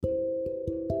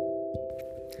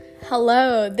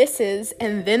Hello, this is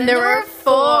And Then There Were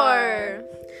Four.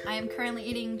 I am currently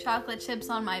eating chocolate chips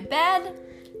on my bed.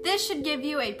 This should give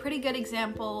you a pretty good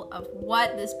example of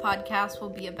what this podcast will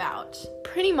be about.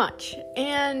 Pretty much.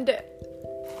 And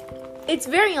it's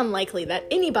very unlikely that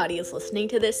anybody is listening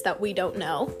to this that we don't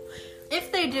know.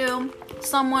 If they do,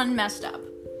 someone messed up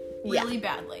really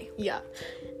badly. Yeah.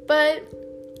 But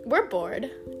we're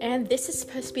bored, and this is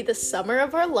supposed to be the summer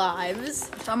of our lives.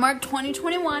 Summer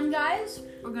 2021, guys.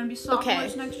 We're going to be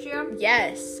sophomores next year.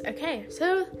 Yes. Okay,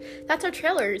 so that's our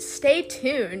trailers. Stay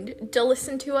tuned to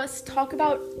listen to us talk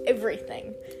about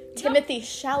everything. Yep. Timothée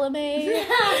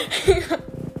Chalamet.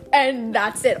 And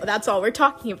that's it. That's all we're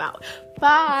talking about.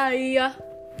 Bye.